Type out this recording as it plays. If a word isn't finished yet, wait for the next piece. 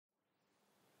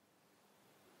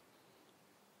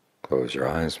close your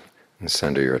eyes and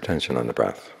center your attention on the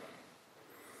breath.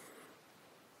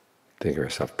 Think of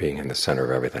yourself being in the center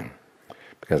of everything.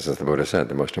 Because as the Buddha said,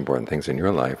 the most important things in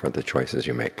your life are the choices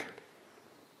you make.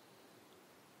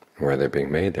 Where they're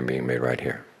being made, they're being made right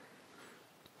here.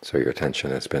 So your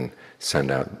attention has been sent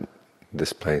out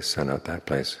this place, sent out that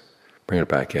place. Bring it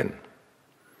back in.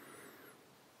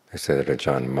 I say that at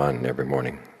Ajahn Mun every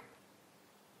morning.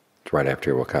 Right after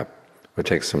you woke up. It would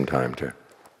take some time to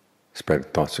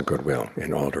spread thoughts of goodwill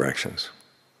in all directions.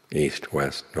 East,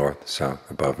 west, north, south,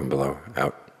 above and below,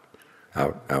 out,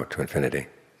 out, out to infinity.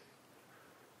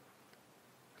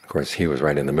 Of course, he was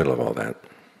right in the middle of all that.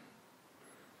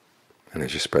 And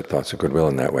as you spread thoughts of goodwill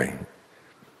in that way,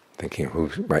 thinking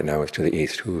who right now is to the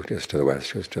east, who is to the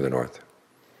west, who's to the north.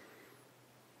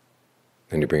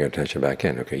 Then you bring your attention back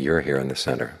in. Okay, you're here in the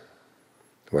center.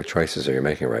 What choices are you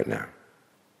making right now?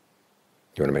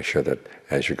 You want to make sure that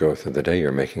as you go through the day,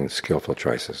 you're making skillful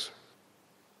choices.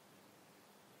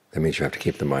 That means you have to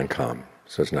keep the mind calm,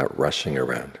 so it's not rushing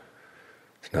around.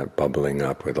 It's not bubbling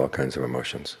up with all kinds of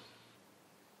emotions.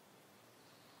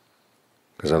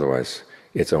 Because otherwise,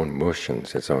 its own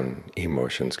motions, its own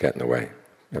emotions get in the way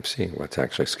of seeing what's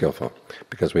actually skillful.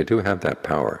 Because we do have that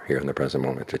power here in the present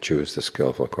moment to choose the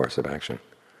skillful course of action.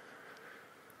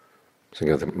 So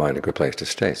give the mind a good place to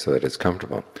stay so that it's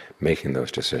comfortable making those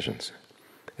decisions.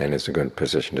 And it's a good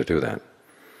position to do that.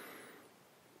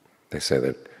 They say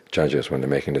that judges, when they're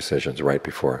making decisions right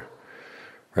before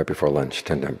lunch,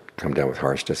 tend to come down with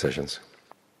harsh decisions.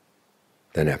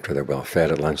 Then after they're well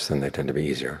fed at lunch, then they tend to be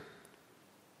easier.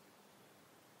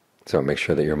 So make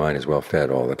sure that your mind is well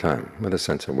fed all the time, with a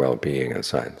sense of well-being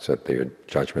inside, so that your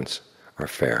judgments are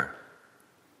fair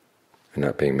and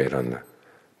not being made on the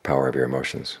power of your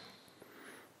emotions.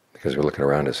 Because we're looking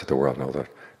around us at the world and all the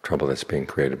trouble that's being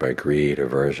created by greed,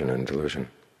 aversion, and delusion.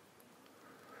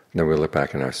 And then we look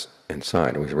back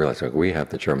inside and we realize that we have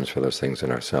the germs for those things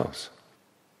in ourselves.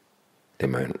 They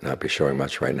might not be showing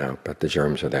much right now, but the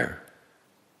germs are there.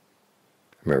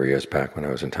 I remember years back when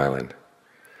I was in Thailand,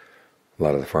 a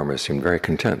lot of the farmers seemed very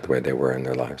content the way they were in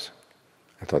their lives.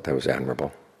 I thought that was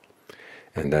admirable.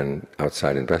 And then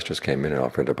outside investors came in and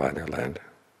offered to buy their land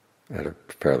at a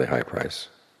fairly high price.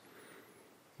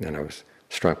 And I was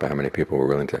struck by how many people were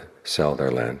willing to sell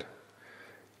their land,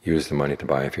 use the money to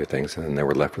buy a few things, and then they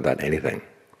were left without anything.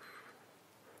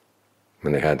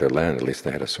 When they had their land, at least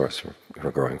they had a source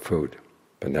for growing food.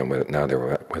 But now they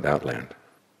were without land.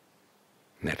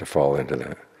 And they had to fall into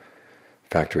the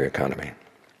factory economy.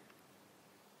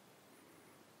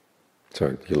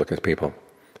 So you look at people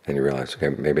and you realize, okay,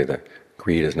 maybe the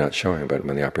greed is not showing, but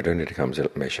when the opportunity comes,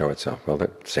 it may show itself. Well,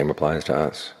 the same applies to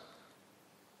us.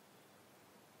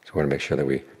 So we want to make sure that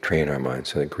we train our minds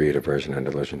so that greed, aversion, and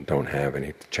delusion don't have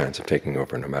any chance of taking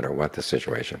over no matter what the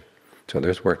situation. So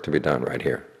there's work to be done right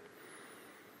here.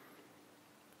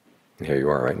 And here you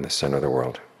are, right in the center of the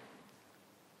world,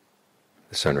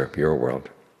 the center of your world.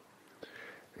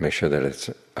 Make sure that it's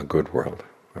a good world,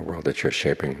 a world that you're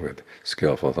shaping with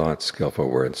skillful thoughts, skillful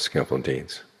words, skillful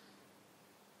deeds.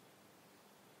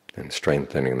 And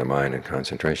strengthening the mind and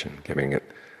concentration, giving it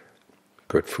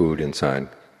good food inside,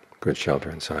 good shelter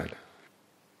inside.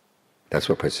 That's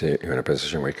what puts you in a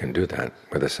position where you can do that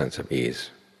with a sense of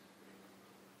ease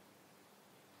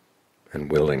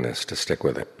and willingness to stick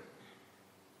with it.